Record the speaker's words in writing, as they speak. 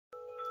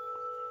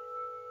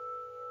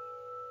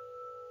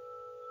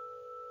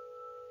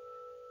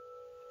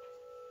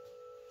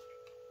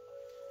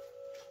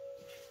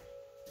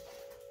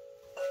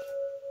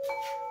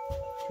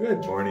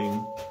Good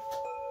morning.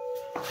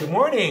 Good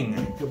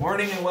morning. Good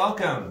morning and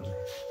welcome.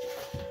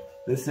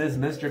 This is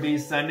Mr.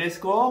 B's Sunday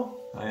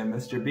School. I am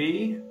Mr.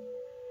 B.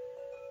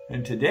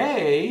 And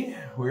today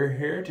we're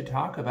here to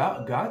talk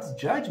about God's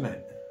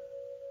judgment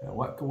and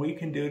what we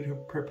can do to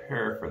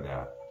prepare for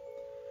that.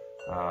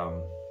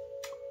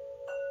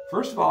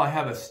 First of all, I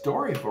have a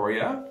story for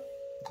you.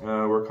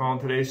 We're calling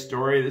today's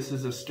story, this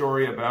is a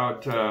story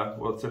about,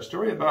 it's a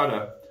story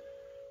about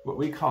what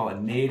we call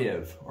a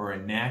native or a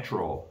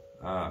natural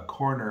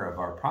corner of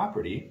our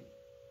property.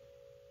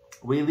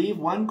 We leave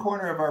one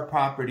corner of our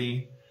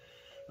property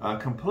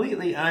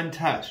completely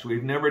untouched.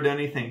 We've never done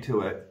anything to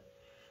it.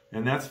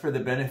 And that's for the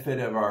benefit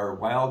of our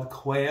wild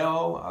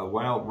quail,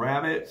 wild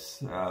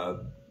rabbits,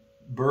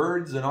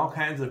 birds, and all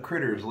kinds of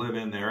critters live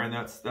in there. And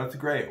that's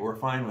great. We're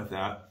fine with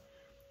that.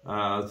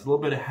 It's a little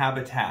bit of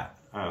habitat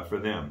for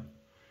them.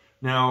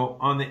 Now,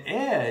 on the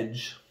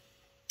edge,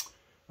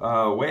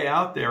 way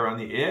out there on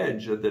the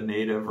edge of the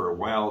native or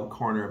wild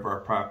corner of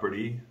our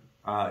property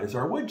is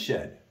our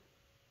woodshed.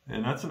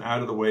 And that's an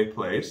out-of-the-way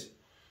place.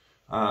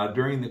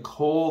 During the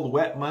cold,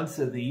 wet months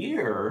of the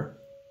year,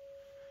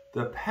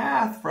 the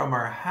path from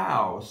our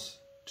house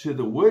to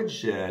the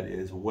woodshed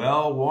is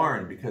well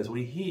worn because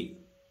we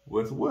heat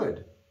with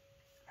wood.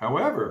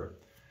 However,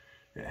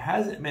 it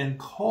hasn't been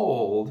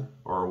cold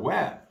or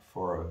wet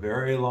for a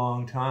very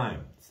long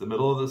time. It's the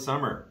middle of the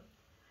summer.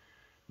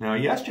 Now,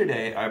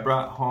 yesterday I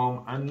brought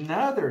home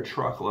another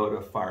truckload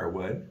of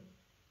firewood,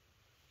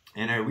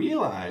 and I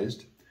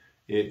realized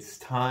it's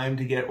time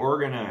to get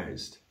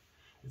organized.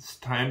 It's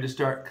time to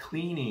start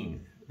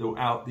cleaning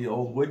out the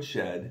old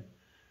woodshed,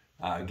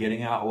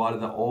 getting out a lot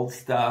of the old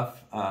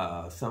stuff,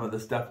 some of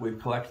the stuff we've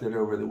collected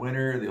over the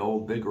winter, the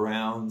old big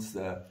rounds,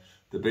 the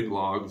big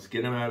logs,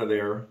 get them out of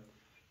there.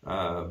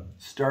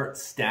 Start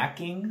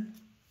stacking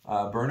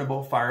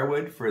burnable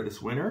firewood for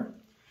this winter.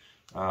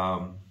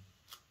 And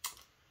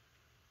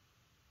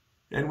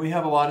we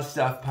have a lot of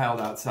stuff piled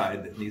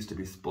outside that needs to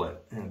be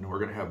split, and we're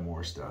going to have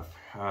more stuff.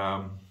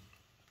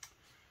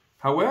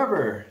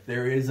 However,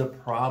 there is a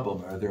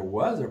problem, or there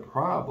was a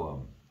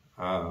problem.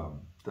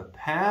 The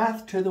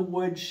path to the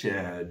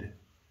woodshed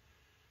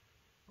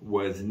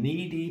was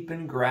knee-deep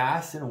in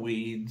grass and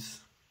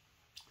weeds,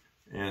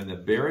 and the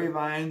berry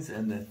vines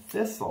and the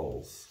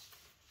thistles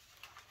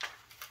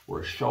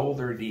were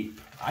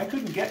shoulder-deep. I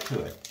couldn't get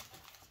to it.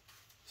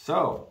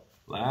 So,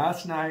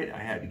 last night I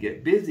had to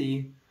get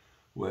busy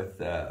with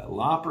the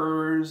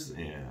loppers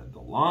and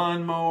the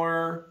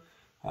lawnmower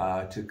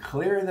to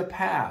clear the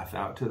path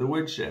out to the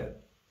woodshed.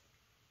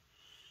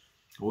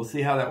 We'll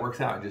see how that works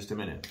out in just a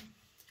minute.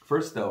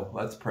 First though,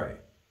 let's pray.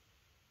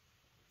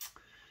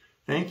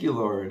 Thank you,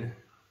 Lord,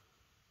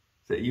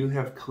 that you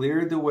have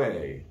cleared the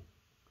way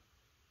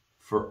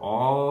for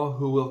all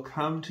who will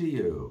come to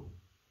you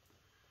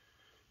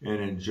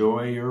and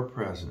enjoy your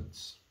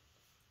presence.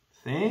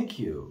 Thank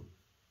you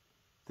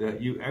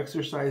that you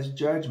exercise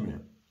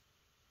judgment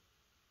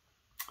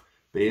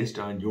based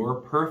on your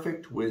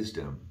perfect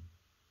wisdom.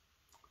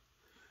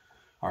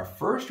 Our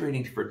first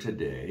reading for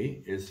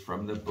today is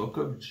from the book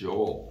of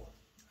Joel.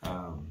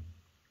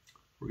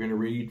 We're going to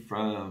read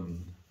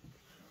from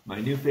my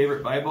new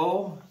favorite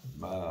Bible.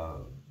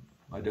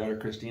 My daughter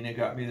Christina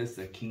got me this,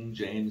 the King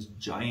James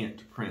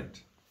giant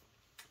print.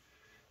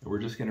 And we're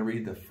just going to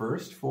read the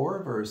first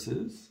 4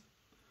 verses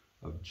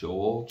of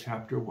Joel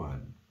chapter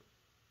 1.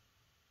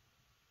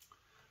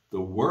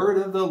 The word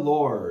of the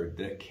Lord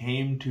that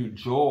came to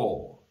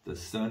Joel, the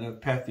son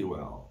of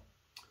Pethuel.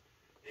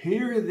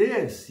 Hear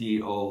this,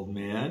 ye old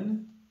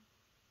men,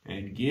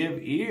 and give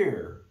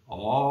ear,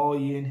 all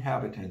ye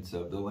inhabitants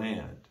of the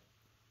land.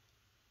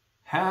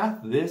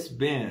 Hath this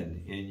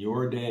been in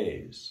your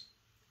days,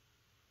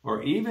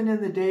 or even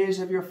in the days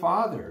of your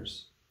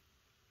fathers?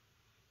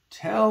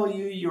 Tell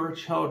you your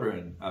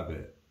children of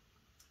it,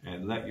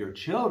 and let your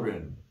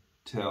children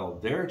tell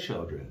their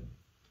children,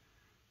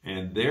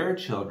 and their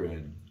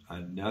children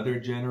another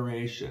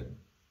generation.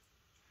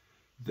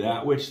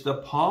 That which the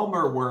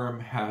palmer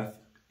worm hath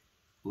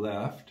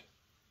left,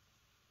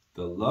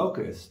 the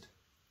locust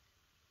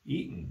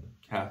eaten,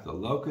 hath the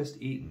locust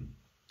eaten.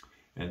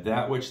 And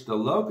that which the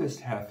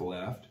locust hath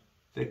left,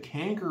 the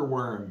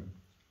cankerworm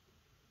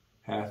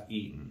hath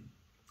eaten.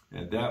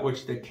 And that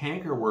which the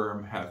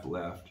cankerworm hath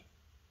left,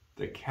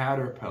 the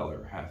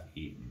caterpillar hath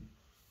eaten.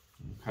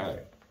 Okay.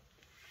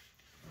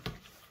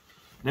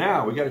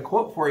 Now, we got a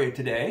quote for you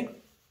today.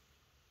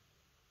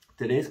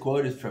 Today's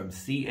quote is from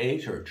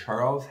C.H. or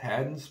Charles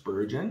Haddon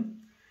Spurgeon,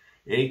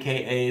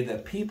 a.k.a. the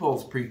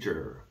People's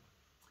Preacher.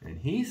 And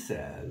he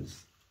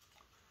says,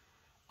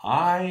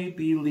 I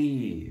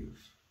believe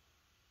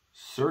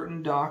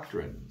certain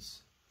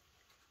doctrines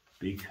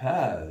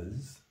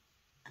because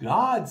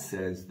God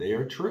says they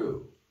are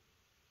true.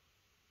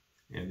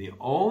 And the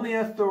only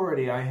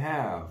authority I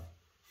have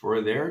for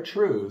their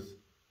truth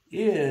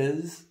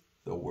is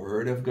the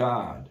Word of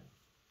God.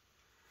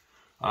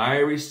 I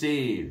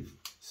receive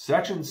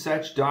such and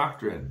such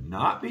doctrine,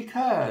 not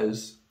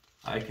because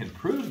I can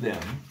prove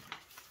them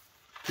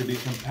to be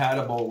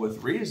compatible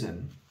with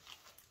reason,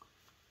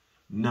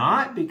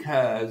 not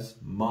because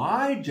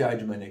my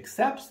judgment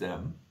accepts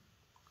them,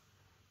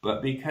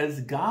 but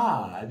because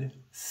God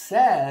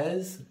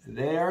says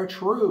they are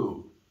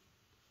true.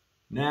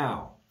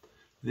 Now,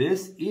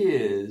 this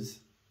is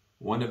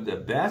one of the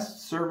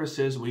best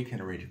services we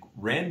can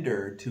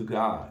render to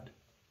God,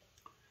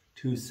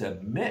 to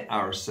submit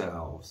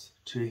ourselves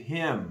to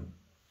Him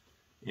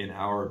in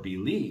our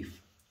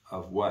belief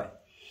of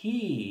what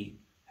He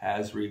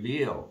has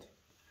revealed,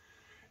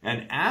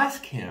 and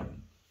ask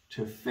Him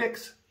to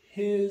fix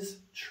His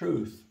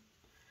truth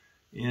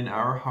in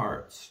our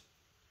hearts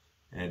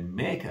and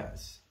make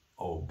us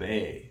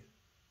obey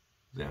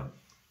them.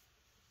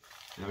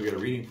 Now we got a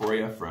reading for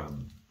you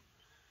from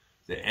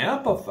the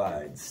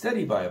Amplified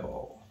Study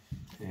Bible,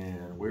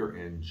 and we're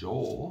in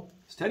Joel.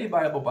 Study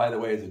Bible, by the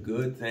way, is a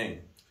good thing.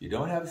 If you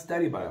don't have a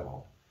study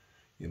Bible,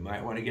 you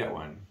might want to get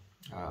one.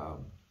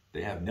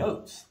 They have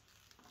notes.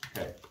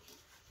 Okay.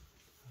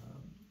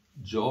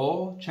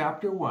 Joel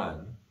chapter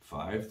 1,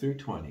 5 through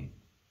 20.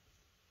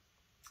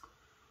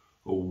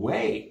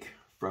 Awake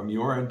from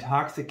your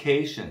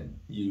intoxication,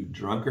 you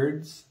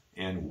drunkards,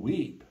 and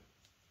weep.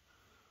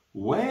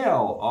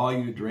 Wail, all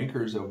you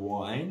drinkers of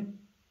wine,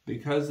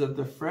 because of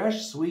the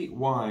fresh sweet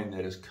wine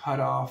that is cut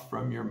off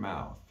from your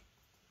mouth.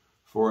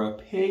 For a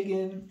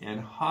pagan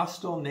and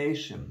hostile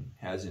nation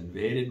has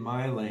invaded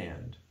my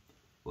land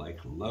like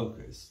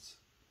locusts,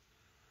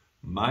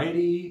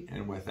 mighty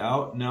and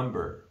without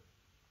number.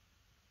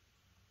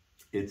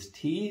 Its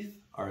teeth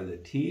are the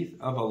teeth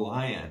of a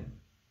lion,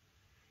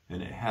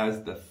 and it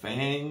has the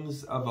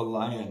fangs of a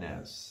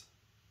lioness.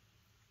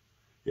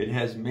 It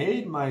has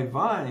made my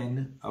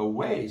vine a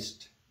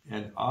waste,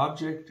 an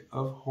object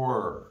of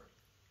horror.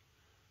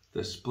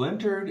 The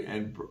splintered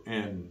and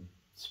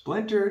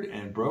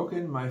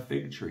broken my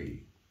fig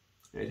tree.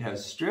 It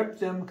has stripped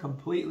them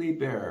completely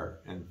bare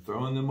and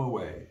thrown them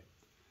away.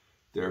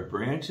 Their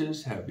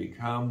branches have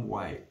become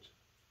white.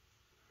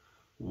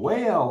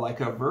 Wail like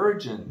a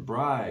virgin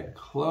bride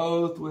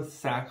clothed with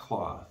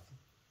sackcloth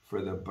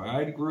for the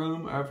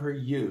bridegroom of her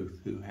youth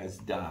who has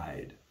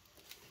died.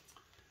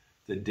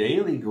 The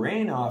daily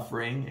grain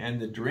offering and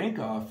the drink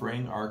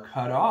offering are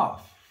cut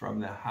off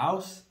from the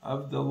house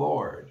of the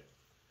Lord.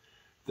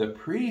 The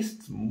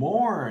priests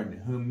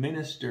mourn who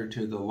minister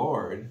to the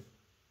Lord.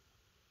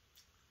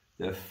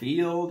 The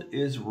field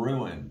is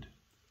ruined.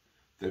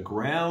 The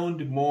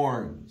ground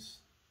mourns,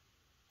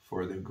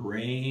 for the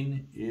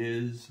grain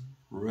is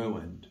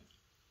ruined.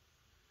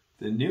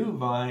 The new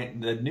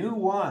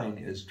wine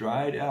is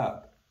dried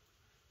up.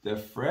 The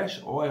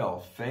fresh oil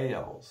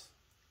fails.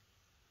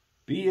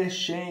 Be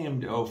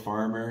ashamed, O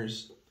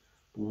farmers.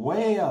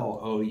 Wail,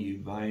 O ye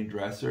vine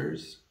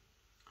dressers,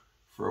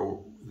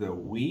 for the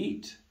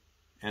wheat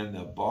and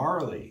the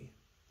barley,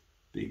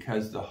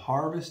 because the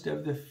harvest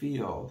of the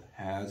field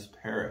has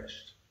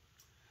perished.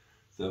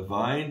 The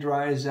vine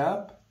dries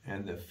up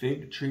and the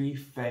fig tree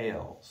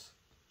fails.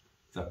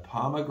 The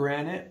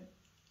pomegranate,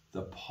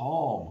 the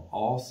palm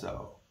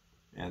also,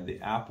 and the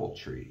apple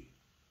tree.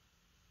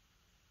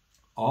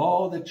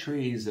 All the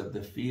trees of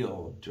the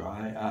field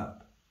dry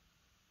up.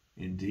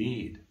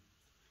 Indeed,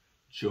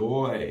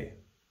 joy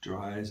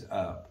dries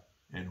up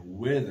and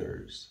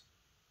withdraws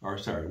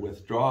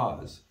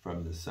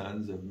from the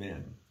sons of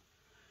men.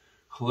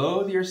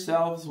 Clothe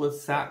yourselves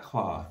with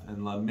sackcloth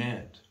and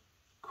lament.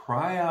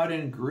 Cry out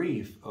in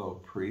grief, O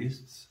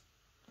priests.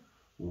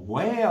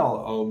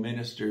 Wail, O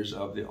ministers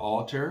of the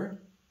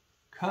altar.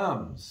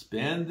 Come,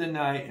 spend the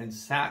night in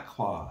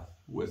sackcloth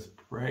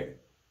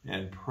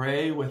and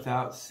pray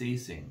without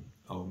ceasing,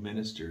 O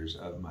ministers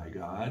of my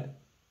God.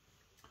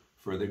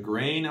 For the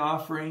grain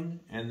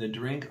offering and the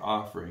drink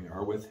offering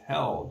are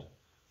withheld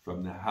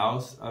from the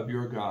house of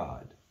your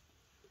God.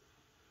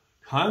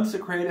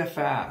 Consecrate a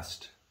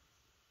fast.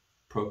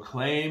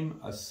 Proclaim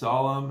a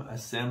solemn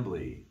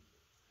assembly.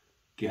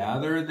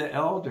 Gather the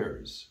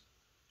elders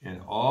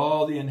and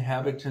all the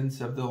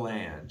inhabitants of the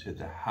land to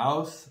the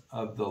house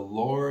of the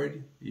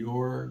Lord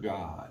your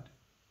God,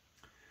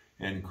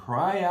 and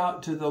cry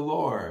out to the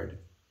Lord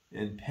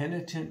in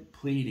penitent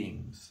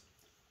pleadings.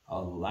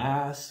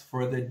 Alas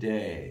for the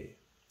day,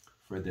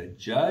 for the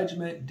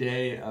judgment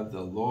day of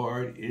the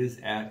Lord is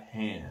at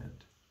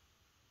hand,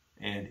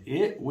 and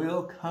it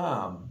will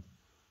come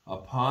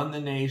upon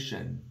the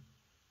nation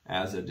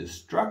as a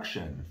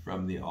destruction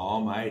from the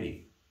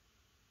Almighty.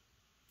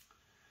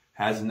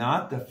 Has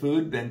not the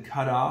food been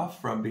cut off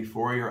from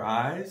before your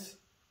eyes?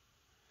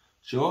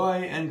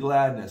 Joy and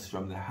gladness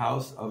from the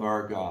house of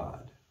our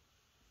God.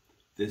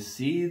 The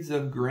seeds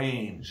of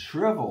grain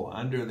shrivel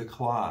under the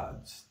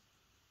clods.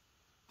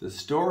 The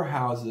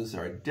storehouses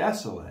are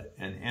desolate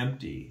and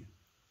empty.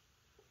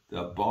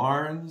 The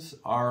barns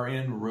are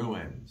in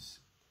ruins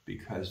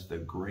because the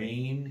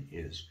grain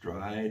is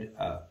dried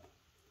up.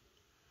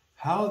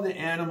 How the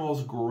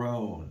animals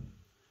groan.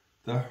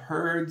 The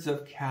herds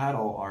of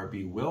cattle are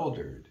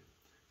bewildered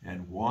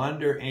and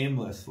wander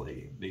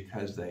aimlessly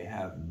because they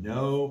have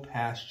no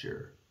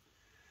pasture.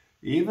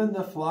 Even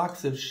the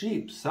flocks of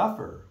sheep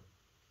suffer.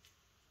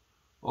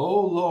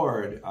 O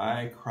Lord,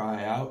 I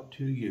cry out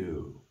to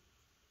you.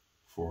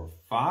 For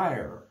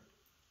fire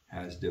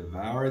has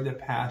devoured the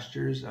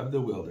pastures of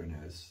the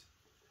wilderness,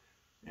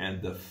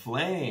 and the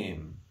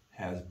flame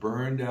has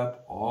burned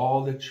up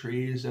all the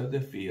trees of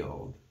the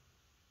field.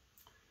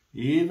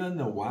 Even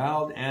the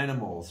wild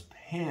animals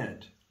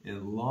pant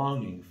in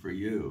longing for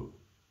you,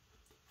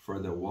 for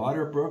the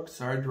water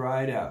brooks are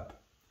dried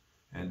up,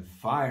 and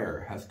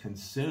fire has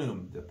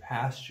consumed the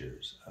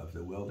pastures of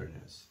the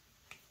wilderness.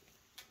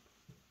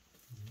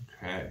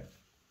 Okay.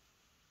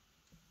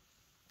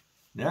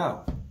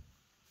 Now,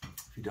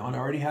 if you don't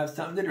already have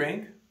something to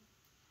drink,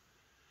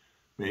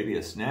 maybe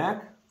a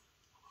snack.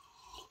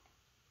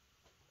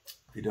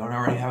 If you don't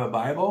already have a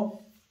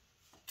Bible,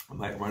 I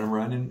might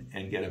run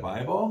and get a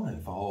Bible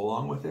and follow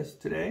along with us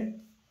today.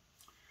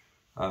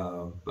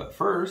 But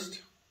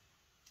first,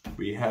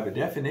 we have a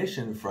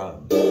definition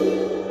from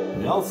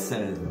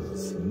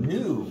Nelson's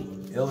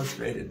New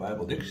Illustrated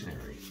Bible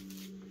Dictionary.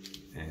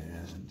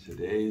 And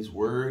today's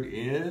word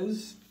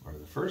is, or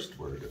the first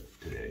word of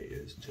today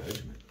is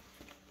judgment.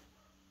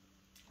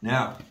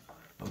 Now,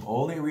 I'm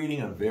only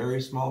reading a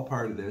very small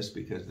part of this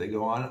because they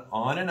go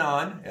on and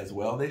on, as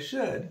well they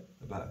should,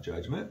 about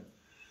judgment.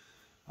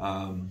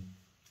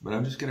 But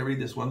I'm just going to read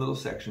this one little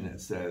section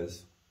that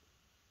says,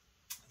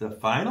 the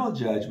final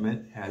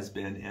judgment has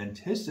been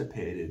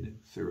anticipated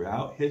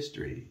throughout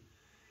history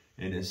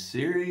in a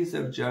series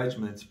of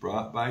judgments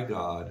brought by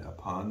God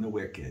upon the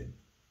wicked.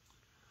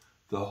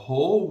 The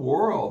whole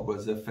world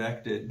was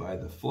affected by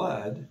the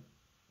flood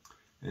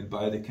and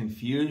by the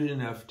confusion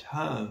of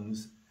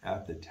tongues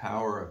at the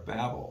Tower of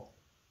Babel.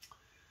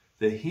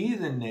 The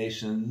heathen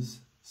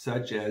nations,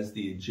 such as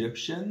the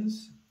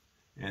Egyptians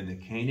and the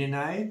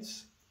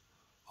Canaanites,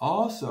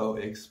 also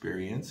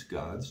experienced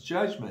God's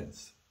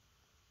judgments.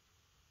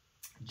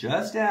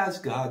 Just as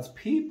God's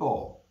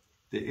people,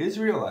 the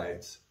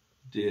Israelites,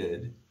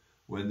 did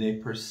when they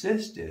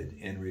persisted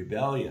in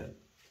rebellion.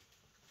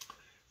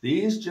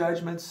 These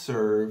judgments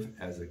serve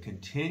as a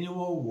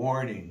continual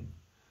warning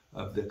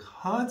of the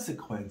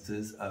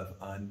consequences of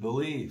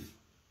unbelief.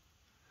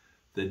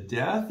 The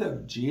death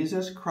of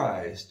Jesus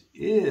Christ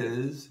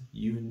is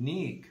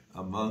unique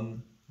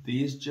among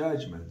these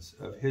judgments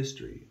of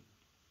history.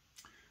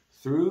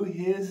 Through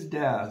his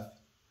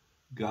death,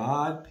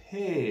 God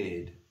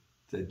paid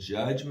the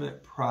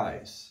judgment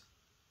price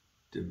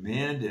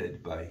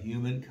demanded by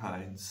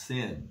humankind's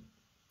sin.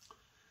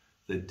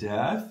 The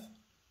death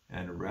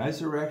and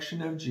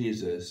resurrection of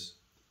Jesus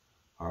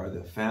are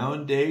the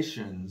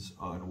foundations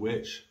on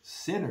which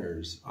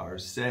sinners are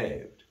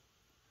saved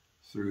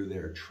through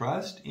their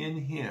trust in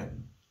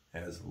him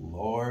as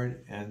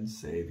Lord and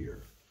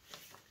Savior.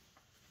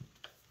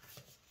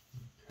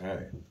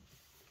 Okay.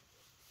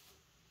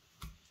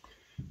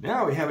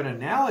 Now we have an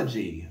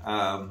analogy.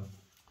 I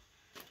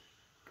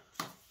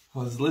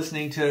was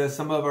listening to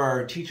some of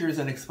our teachers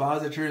and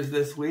expositors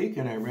this week,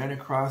 and I ran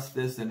across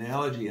this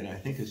analogy, and I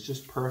think it's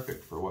just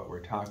perfect for what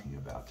we're talking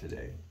about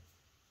today.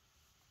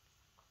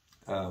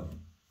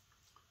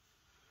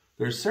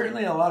 There's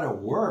certainly a lot of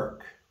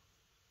work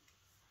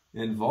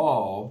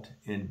involved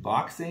in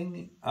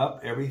boxing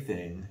up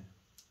everything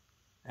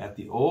at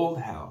the old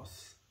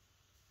house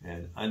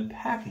and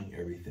unpacking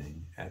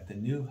everything at the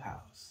new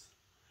house.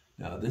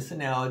 Now, this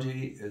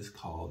analogy is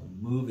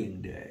called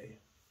moving day.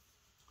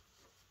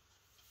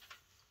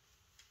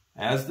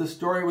 As the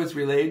story was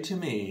relayed to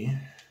me,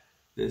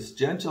 this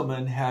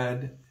gentleman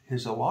had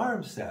his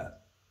alarm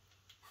set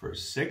for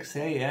 6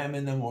 a.m.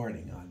 in the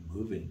morning on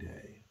moving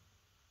day.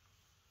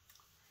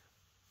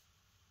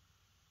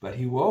 But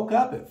he woke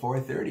up at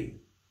 4:30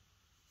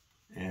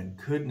 and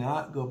could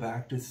not go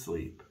back to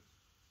sleep.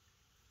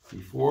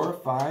 Before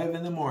 5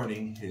 in the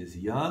morning, his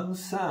young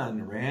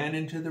son ran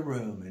into the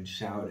room and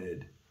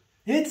shouted,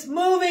 "It's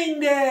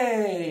moving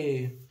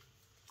day!"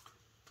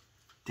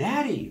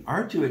 "Daddy,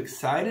 aren't you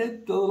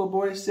excited?" the little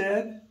boy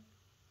said.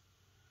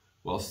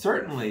 Well,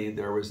 certainly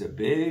there was a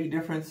big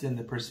difference in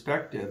the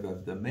perspective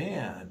of the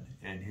man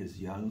and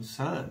his young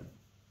son.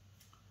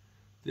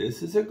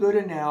 This is a good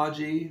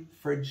analogy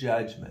for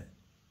judgment.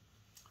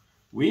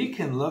 We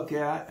can look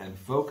at and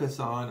focus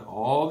on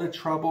all the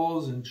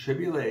troubles and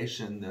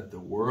tribulation that the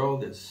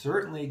world is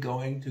certainly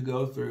going to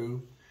go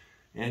through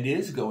and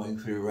is going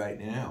through right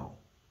now.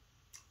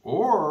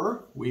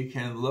 Or we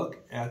can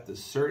look at the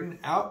certain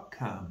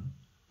outcome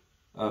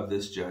of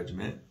this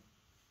judgment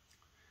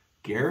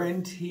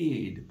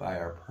guaranteed by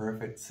our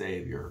perfect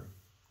Savior,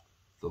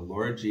 the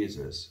Lord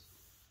Jesus,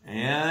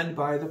 and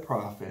by the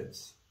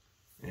prophets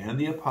and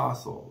the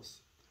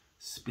apostles,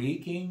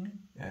 speaking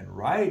and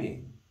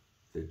writing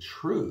the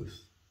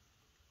truth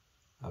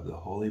of the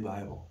Holy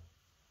Bible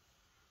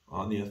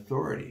on the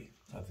authority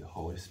of the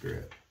Holy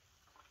Spirit.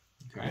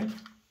 Okay?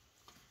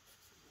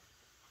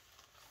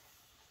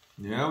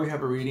 Now we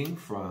have a reading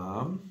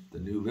from the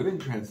New Living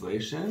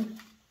Translation.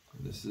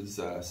 This is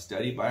a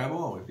study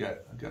Bible, and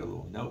I've got a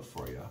little note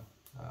for you.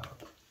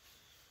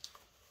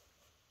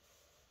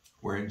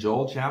 We're in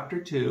Joel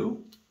chapter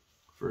 2,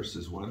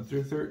 verses 1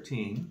 through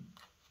 13.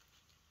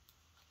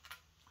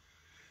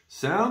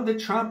 Sound the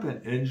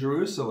trumpet in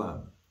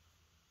Jerusalem.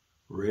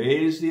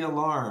 Raise the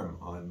alarm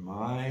on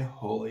my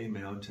holy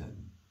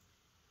mountain.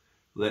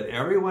 Let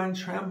everyone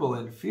tremble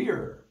in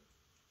fear,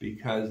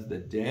 because the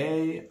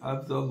day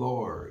of the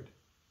Lord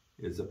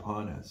is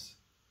upon us.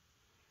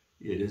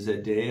 It is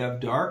a day of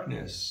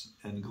darkness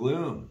and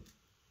gloom,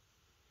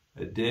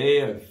 a day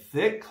of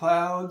thick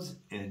clouds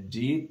and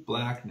deep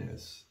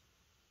blackness.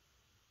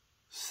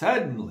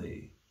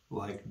 Suddenly,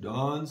 like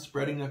dawn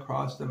spreading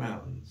across the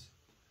mountains,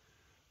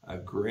 a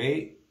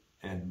great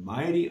and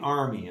mighty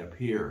army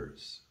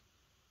appears.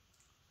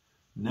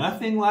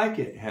 Nothing like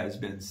it has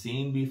been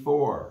seen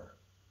before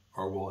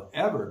or will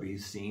ever be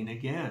seen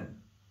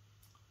again.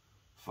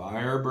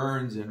 Fire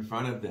burns in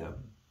front of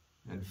them,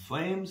 and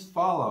flames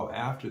follow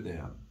after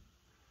them.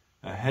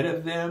 Ahead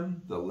of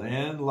them, the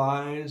land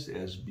lies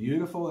as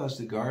beautiful as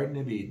the Garden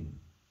of Eden.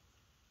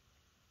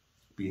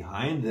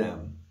 Behind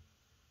them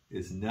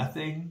is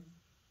nothing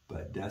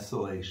but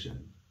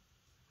desolation.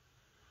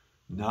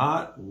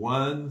 Not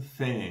one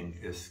thing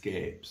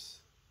escapes.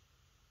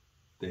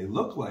 They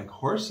look like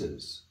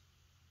horses.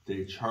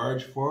 They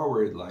charge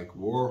forward like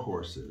war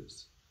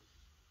horses.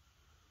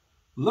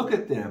 Look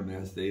at them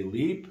as they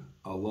leap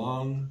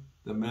along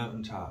the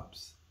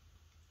mountaintops.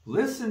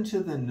 Listen to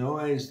the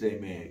noise they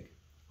make,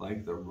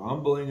 like the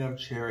rumbling of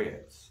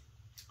chariots,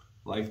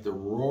 like the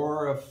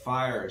roar of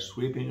fire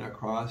sweeping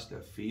across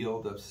a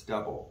field of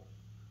stubble,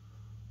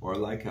 or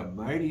like a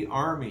mighty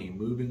army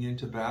moving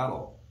into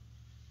battle.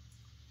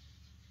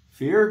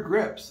 Fear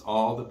grips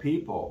all the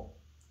people.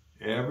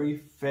 Every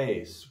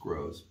face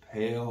grows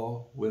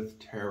pale with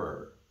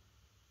terror.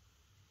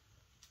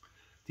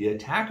 The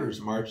attackers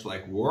march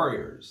like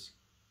warriors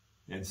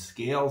and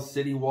scale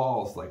city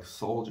walls like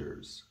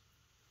soldiers.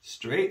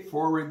 Straight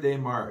forward they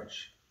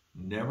march,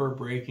 never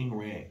breaking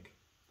rank.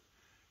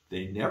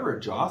 They never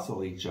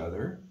jostle each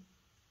other.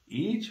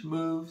 Each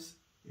moves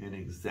in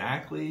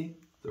exactly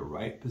the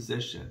right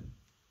position.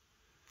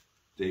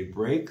 They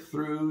break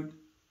through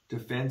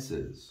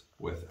defenses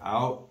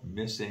without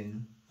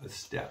missing a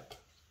step.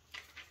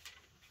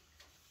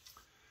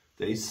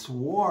 They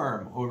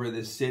swarm over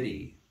the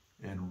city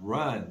and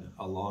run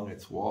along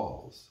its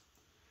walls.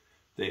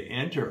 They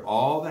enter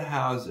all the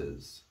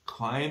houses,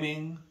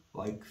 climbing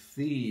like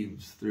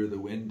thieves through the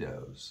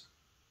windows.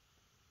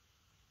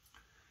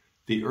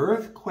 The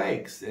earth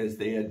quakes as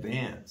they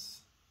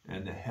advance,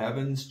 and the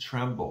heavens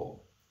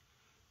tremble.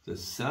 The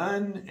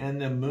sun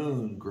and the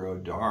moon grow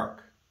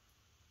dark,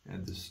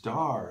 and the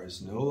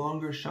stars no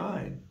longer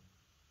shine.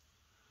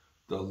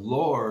 The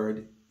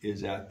Lord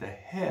is at the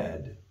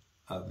head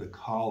of the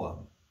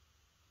column.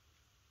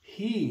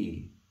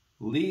 He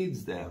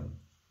leads them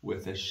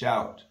with a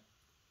shout.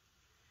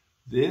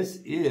 This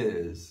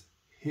is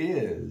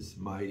his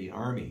mighty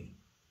army,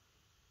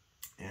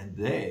 and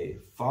they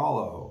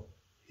follow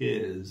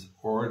his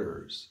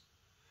orders.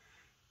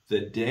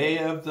 The day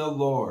of the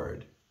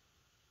Lord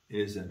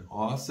is an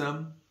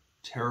awesome,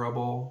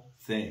 terrible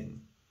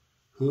thing.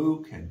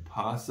 Who can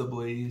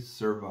possibly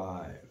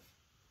survive?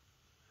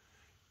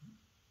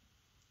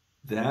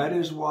 That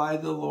is why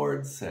the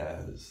Lord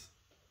says,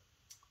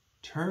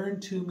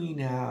 "Turn to me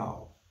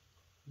now,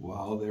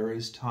 while there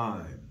is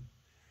time.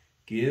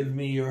 Give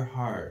me your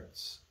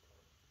hearts.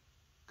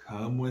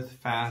 Come with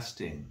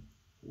fasting,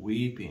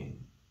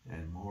 weeping,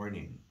 and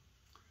mourning.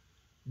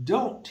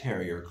 Don't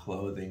tear your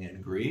clothing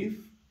in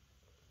grief,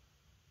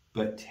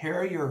 but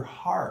tear your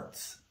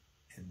hearts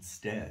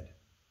instead.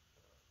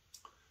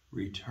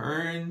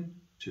 Return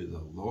to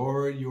the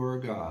Lord your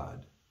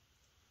God,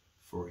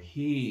 for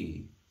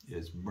he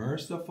is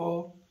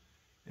merciful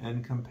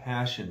and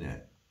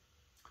compassionate,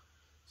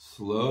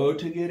 slow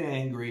to get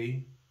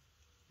angry,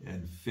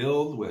 and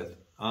filled with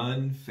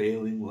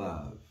unfailing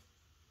love.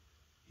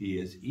 He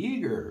is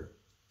eager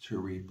to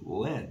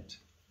relent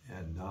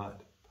and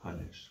not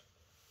punish."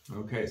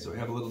 Okay, so we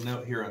have a little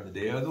note here on the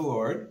day of the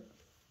Lord.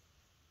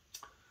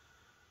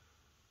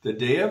 The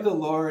day of the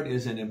Lord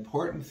is an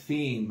important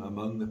theme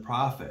among the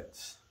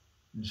prophets.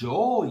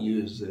 Joel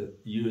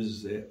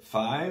uses it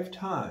 5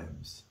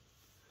 times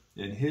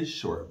in his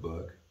short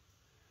book,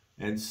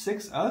 and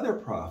 6 other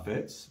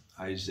prophets,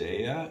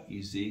 Isaiah,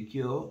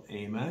 Ezekiel,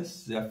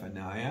 Amos,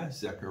 Zephaniah,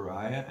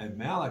 Zechariah, and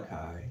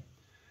Malachi,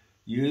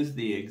 use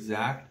the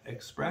exact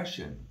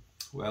expression,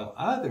 while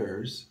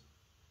others,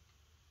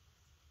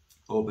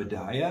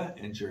 Obadiah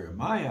and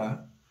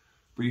Jeremiah,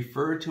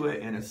 refer to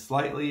it in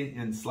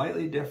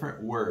slightly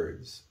different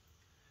words.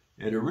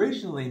 It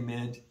originally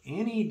meant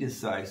any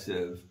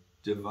decisive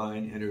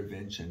divine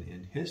intervention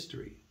in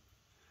history,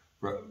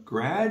 but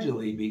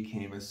gradually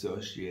became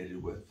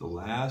associated with the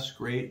last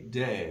great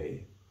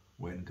day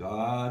when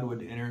God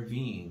would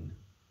intervene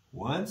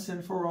once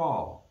and for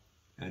all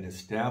and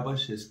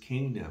establish his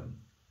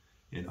kingdom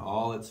in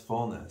all its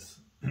fullness.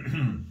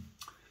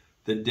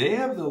 The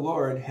day of the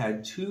Lord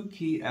had 2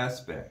 key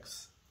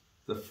aspects.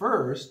 The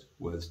first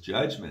was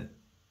judgment.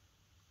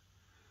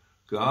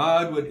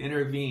 God would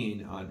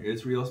intervene on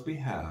Israel's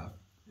behalf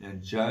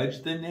and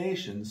judge the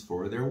nations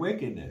for their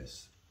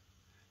wickedness,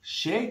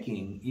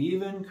 shaking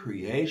even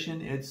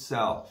creation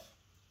itself.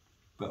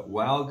 But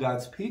while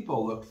God's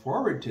people looked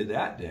forward to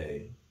that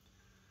day,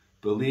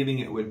 believing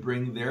it would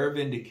bring their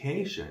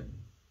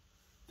vindication,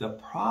 the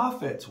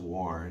prophets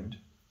warned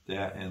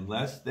that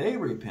unless they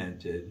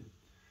repented,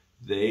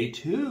 they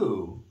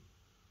too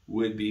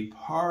would be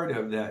part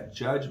of that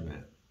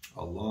judgment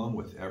along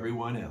with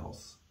everyone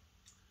else.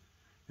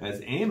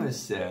 As Amos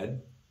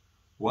said,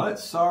 "What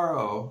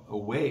sorrow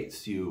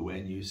awaits you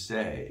when you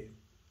say,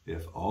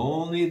 'If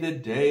only the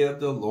day of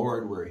the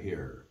Lord were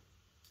here'?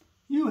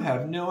 You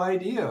have no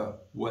idea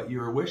what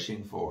you are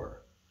wishing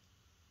for."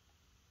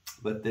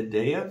 But the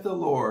day of the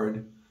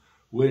Lord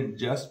wouldn't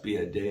just be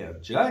a day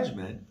of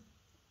judgment.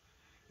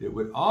 It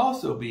would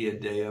also be a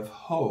day of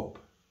hope.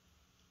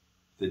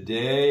 The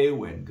day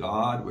when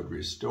God would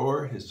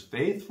restore his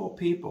faithful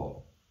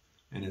people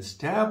and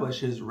establish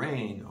his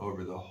reign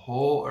over the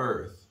whole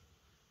earth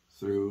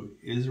through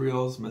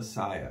Israel's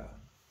Messiah.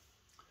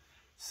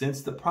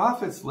 Since the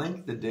prophets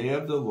linked the day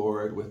of the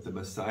Lord with the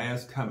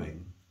Messiah's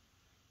coming,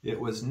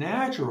 it was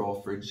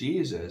natural for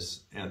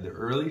Jesus and the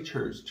early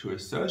church to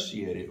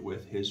associate it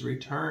with his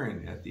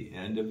return at the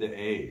end of the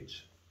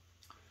age.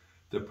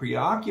 The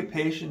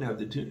preoccupation of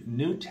the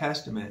New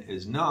Testament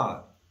is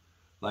not,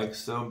 like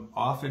so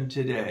often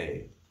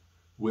today,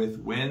 with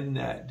when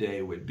that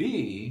day would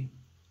be,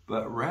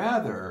 but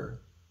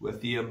rather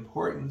with the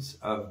importance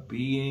of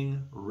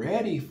being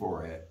ready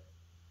for it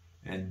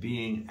and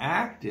being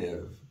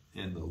active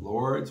in the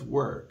Lord's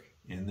work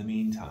in the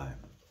meantime.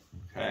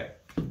 Okay.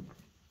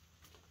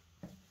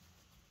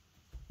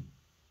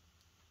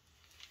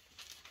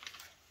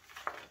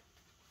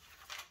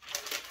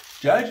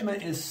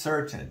 Judgment is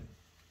certain,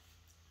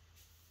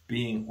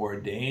 being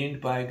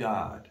ordained by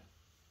God.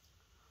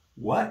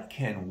 What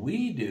can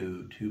we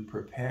do to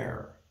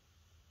prepare?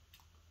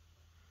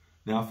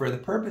 Now, for the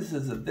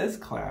purposes of this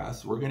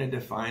class, we're going to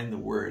define the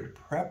word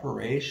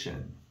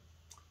preparation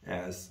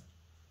as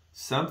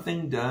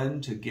something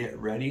done to get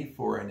ready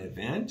for an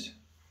event,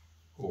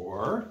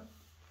 or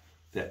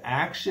the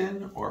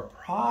action or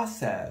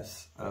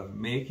process of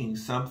making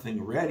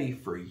something ready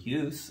for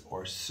use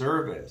or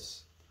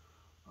service,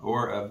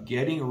 or of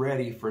getting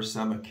ready for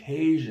some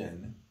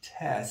occasion,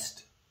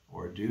 test,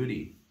 or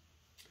duty.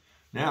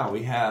 Now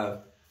we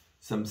have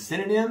some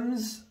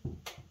synonyms.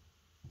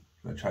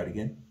 I'll try it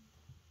again.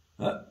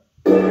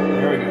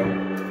 There we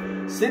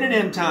go.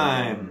 Synonym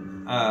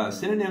time.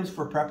 Synonyms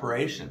for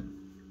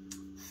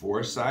preparation: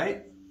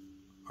 foresight,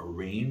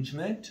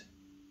 arrangement,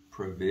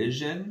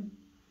 provision,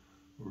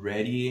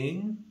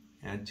 readying,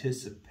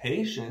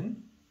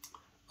 anticipation,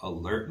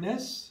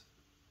 alertness,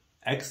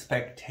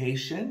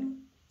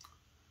 expectation,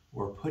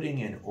 or putting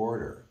in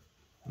order.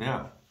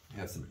 Now, we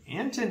have some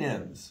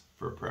antonyms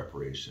for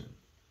preparation: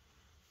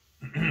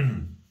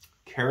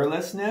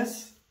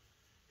 carelessness,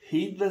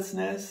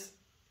 heedlessness,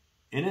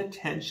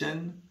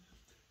 inattention,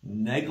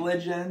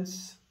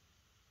 negligence,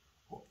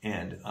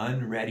 and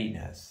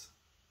unreadiness.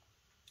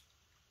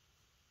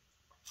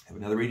 I have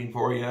another reading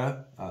for you.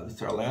 This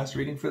is our last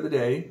reading for the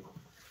day.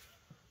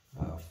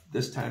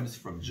 This time is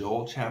from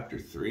Joel chapter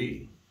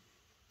 3.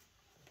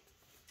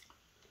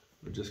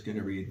 We're just going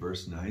to read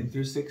verse 9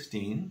 through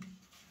 16.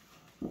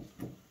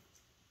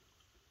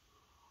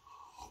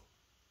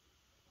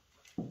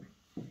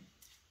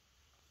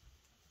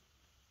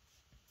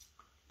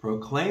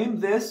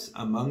 Proclaim this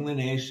among the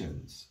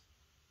nations.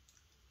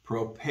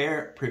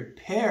 Prepare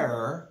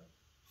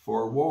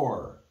for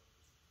war.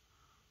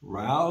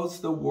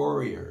 Rouse the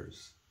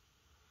warriors.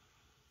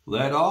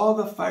 Let all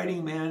the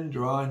fighting men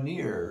draw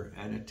near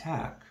and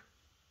attack.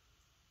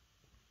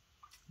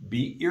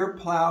 Beat your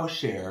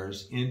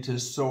plowshares into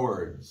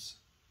swords,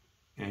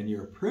 and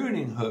your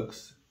pruning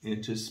hooks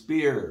into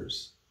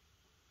spears.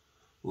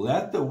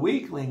 Let the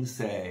weakling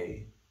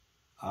say,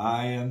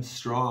 I am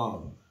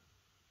strong.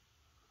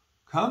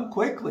 Come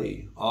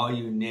quickly, all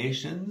you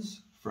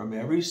nations, from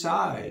every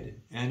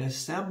side, and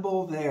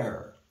assemble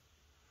there.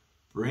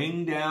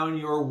 Bring down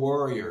your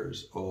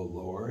warriors, O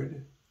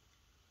Lord.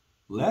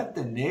 Let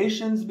the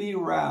nations be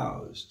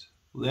roused.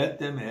 Let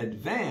them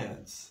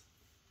advance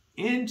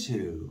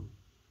into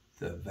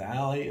the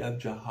valley of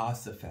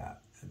Jehoshaphat.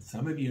 And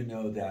some of you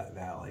know that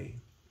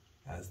valley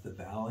as the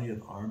valley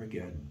of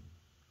Armageddon.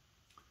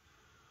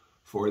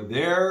 For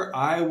there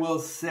I will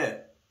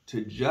sit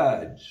to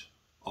judge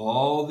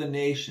all the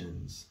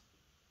nations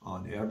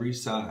on every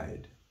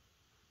side.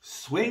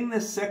 Swing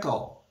the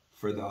sickle,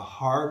 for the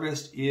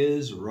harvest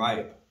is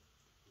ripe.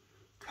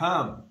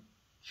 Come,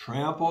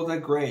 trample the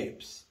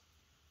grapes,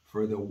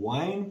 for the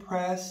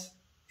winepress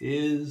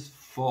is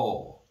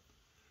full,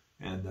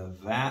 and the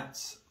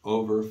vats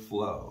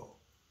overflow.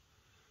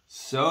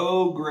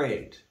 So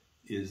great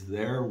is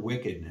their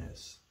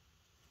wickedness.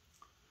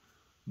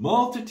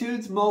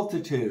 Multitudes,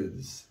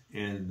 multitudes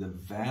in the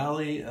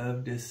valley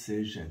of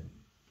decision.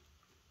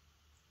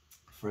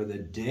 For the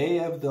day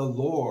of the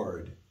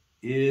Lord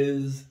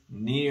is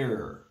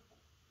near.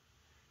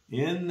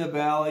 In the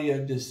valley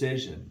of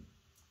decision,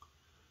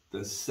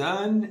 the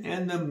sun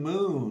and the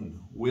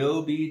moon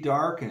will be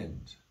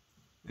darkened,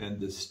 and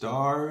the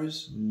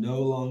stars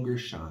no longer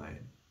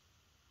shine.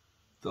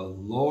 The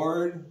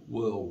Lord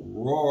will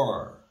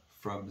roar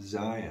from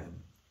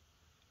Zion.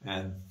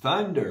 and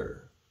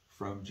thunder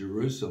from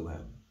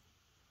Jerusalem.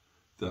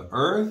 The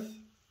earth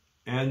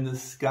and the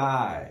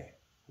sky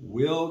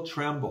will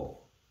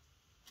tremble.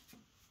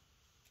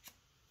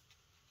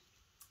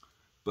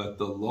 But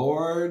the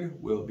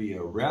Lord will be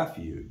a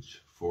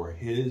refuge for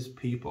his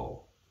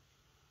people,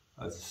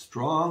 a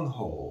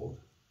stronghold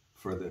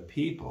for the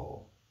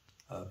people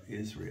of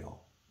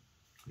Israel.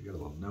 I got a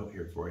little note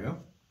here for you.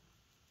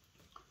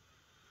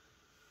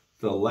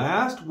 The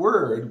last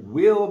word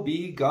will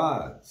be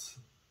God's.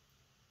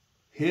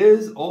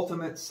 His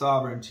ultimate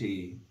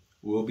sovereignty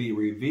will be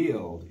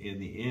revealed in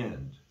the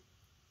end.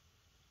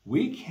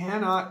 We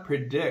cannot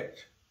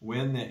predict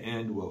when the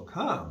end will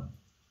come,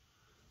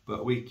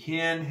 but we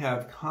can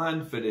have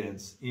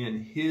confidence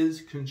in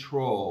his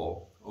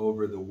control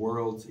over the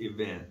world's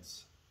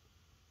events,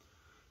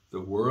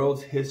 the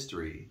world's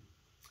history,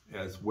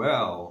 as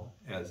well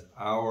as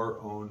our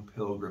own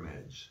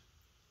pilgrimage,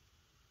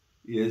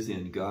 is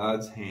in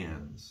God's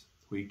hands.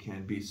 We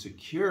can be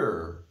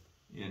secure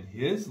in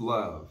his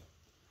love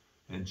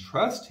and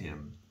trust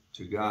him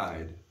to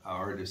guide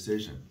our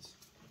decisions.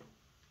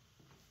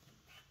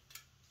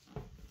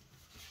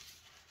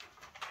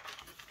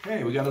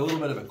 Okay, we got a little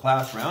bit of a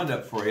class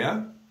roundup for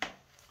you.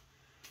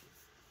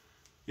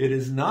 It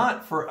is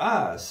not for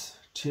us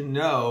to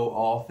know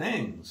all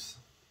things.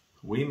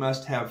 We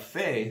must have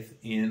faith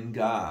in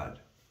God.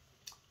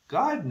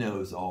 God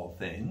knows all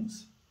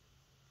things.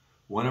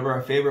 One of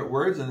our favorite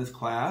words in this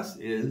class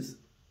is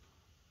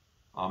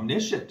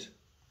omniscient.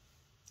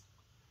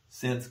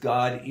 Since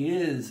God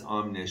is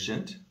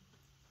omniscient,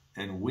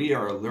 and we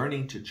are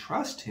learning to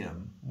trust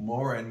him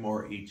more and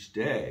more each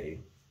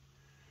day,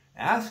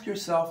 ask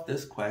yourself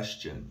this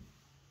question: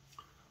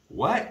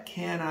 what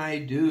can I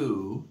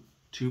do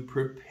to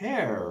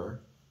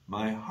prepare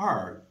my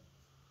heart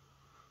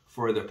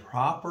for the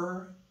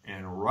proper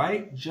and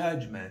right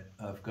judgment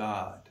of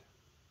God?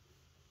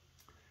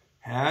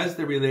 Has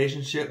the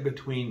relationship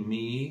between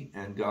me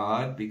and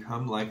God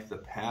become like the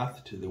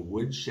path to the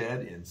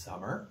woodshed in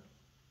summer,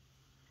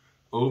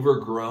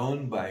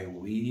 overgrown by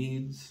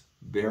weeds,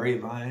 berry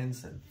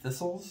vines, and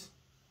thistles?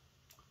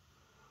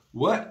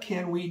 What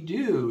can we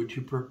do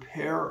to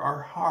prepare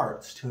our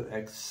hearts to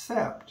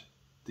accept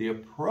the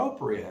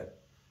appropriate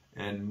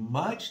and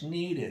much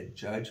needed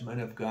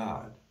judgment of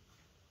God?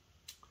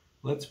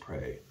 Let's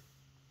pray.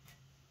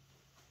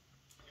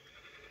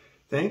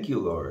 Thank you,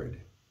 Lord,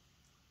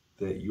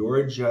 that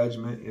your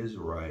judgment is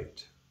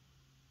right.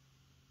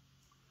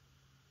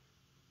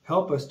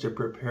 Help us to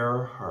prepare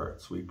our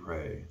hearts, we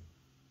pray.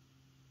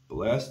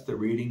 Bless the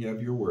reading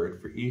of your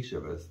word for each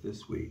of us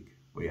this week,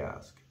 we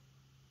ask.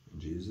 In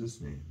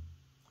Jesus' name,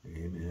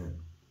 amen.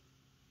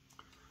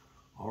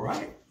 All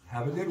right,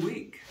 have a good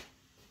week.